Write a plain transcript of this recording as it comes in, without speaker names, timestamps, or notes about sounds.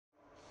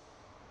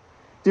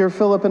Dear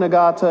Philip and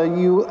Agata,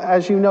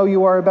 as you know,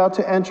 you are about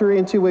to enter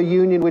into a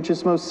union which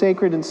is most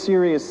sacred and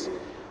serious,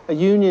 a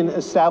union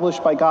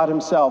established by God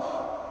himself.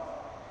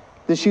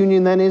 This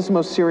union then is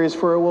most serious,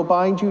 for it will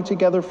bind you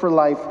together for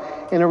life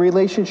in a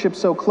relationship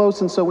so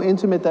close and so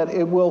intimate that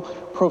it will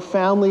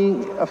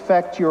profoundly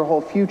affect your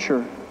whole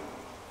future.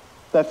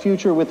 That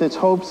future with its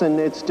hopes and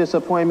its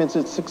disappointments,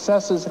 its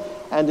successes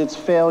and its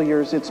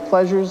failures, its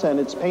pleasures and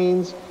its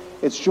pains,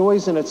 its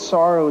joys and its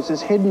sorrows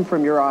is hidden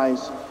from your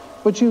eyes.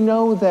 But you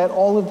know that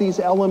all of these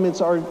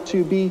elements are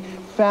to be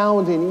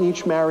found in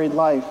each married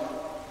life,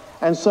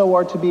 and so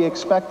are to be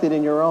expected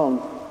in your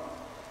own.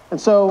 And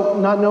so,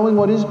 not knowing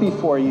what is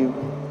before you,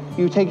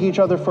 you take each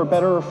other for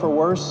better or for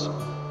worse,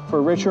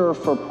 for richer or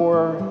for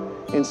poorer,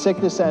 in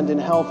sickness and in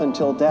health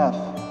until death.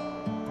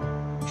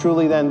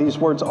 Truly then, these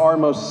words are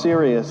most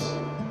serious.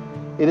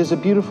 It is a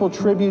beautiful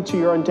tribute to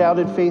your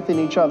undoubted faith in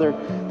each other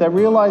that,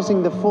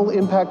 realizing the full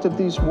impact of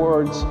these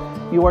words,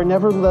 you are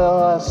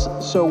nevertheless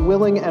so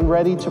willing and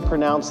ready to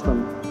pronounce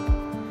them.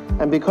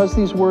 And because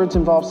these words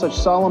involve such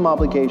solemn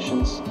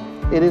obligations,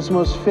 it is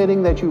most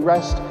fitting that you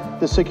rest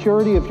the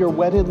security of your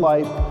wedded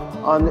life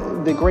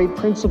on the great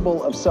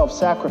principle of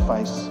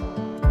self-sacrifice.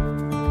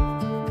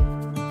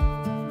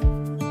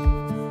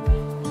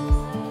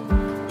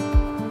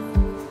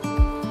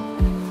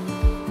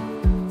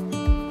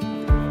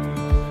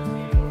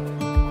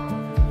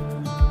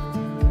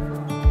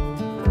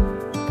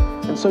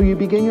 So you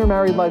begin your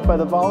married life by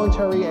the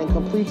voluntary and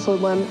complete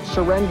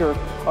surrender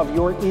of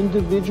your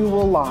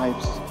individual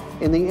lives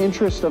in the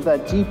interest of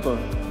that deeper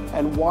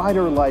and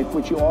wider life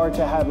which you are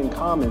to have in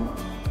common.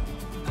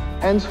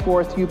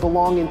 Henceforth, you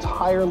belong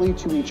entirely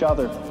to each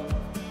other.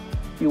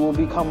 You will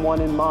become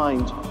one in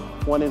mind,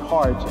 one in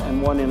heart,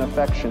 and one in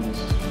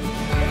affections.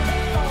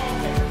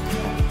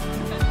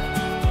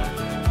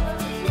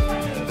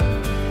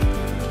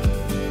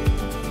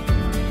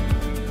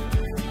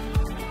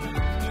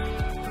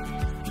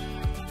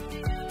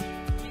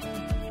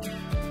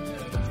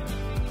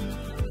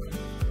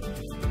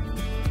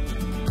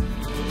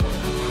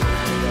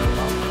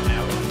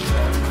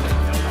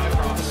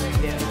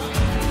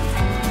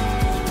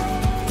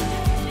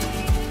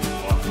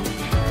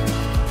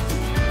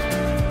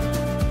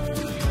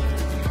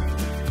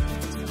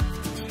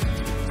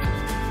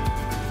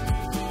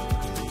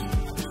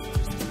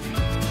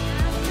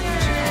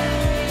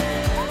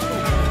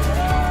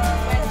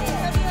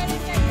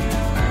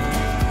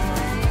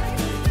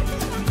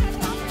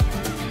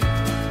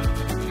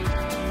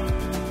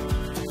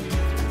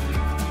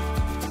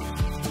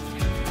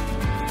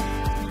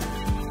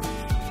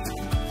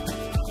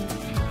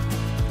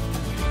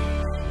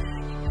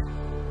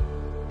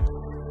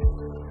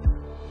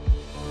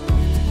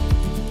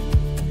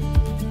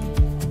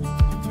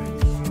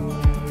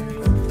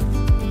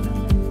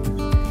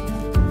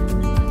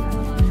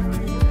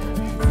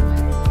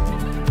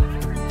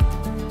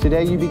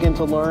 Today you begin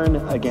to learn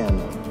again,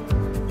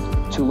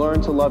 to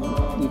learn to love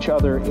each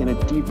other in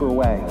a deeper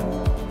way.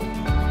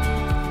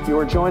 You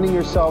are joining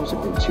yourselves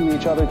to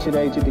each other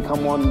today to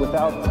become one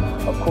without,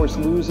 of course,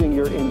 losing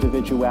your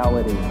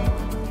individuality.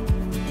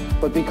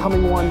 But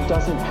becoming one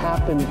doesn't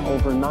happen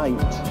overnight.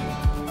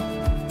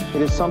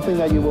 It is something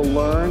that you will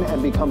learn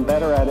and become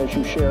better at as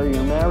you share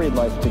your married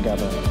life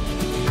together.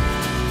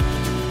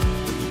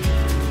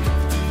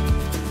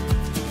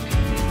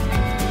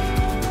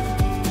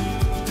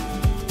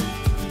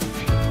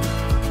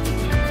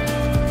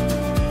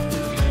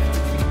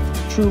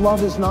 True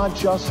love is not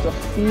just a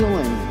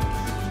feeling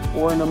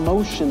or an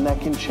emotion that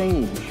can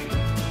change.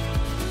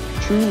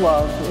 True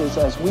love is,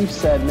 as we've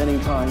said many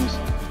times,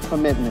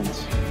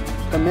 commitment.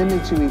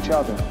 Commitment to each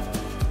other.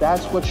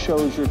 That's what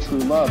shows your true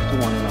love to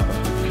one another.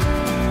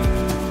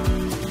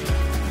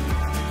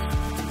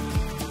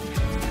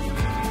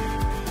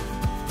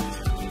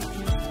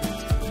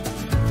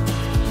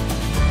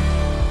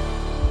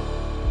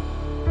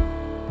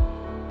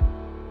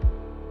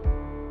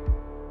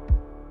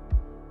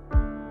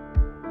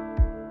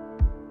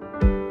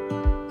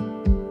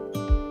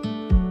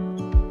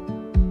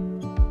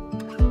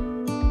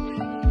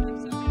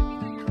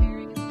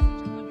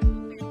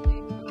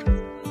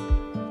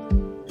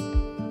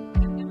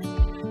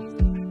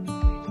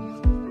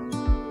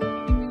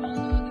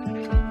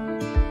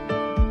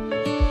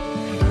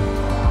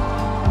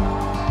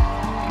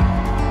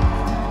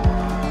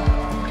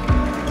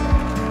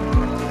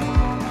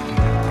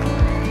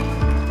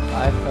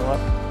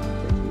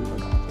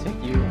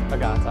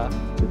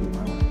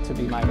 To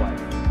be my wife.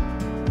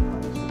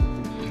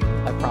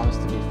 I promise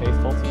to be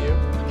faithful to you.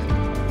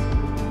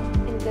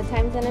 In good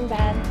times and in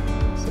bad.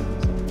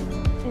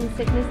 In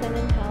sickness and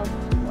in health.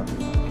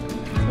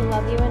 To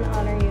love you and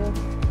honor you.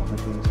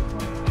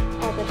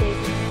 All the days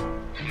of my life.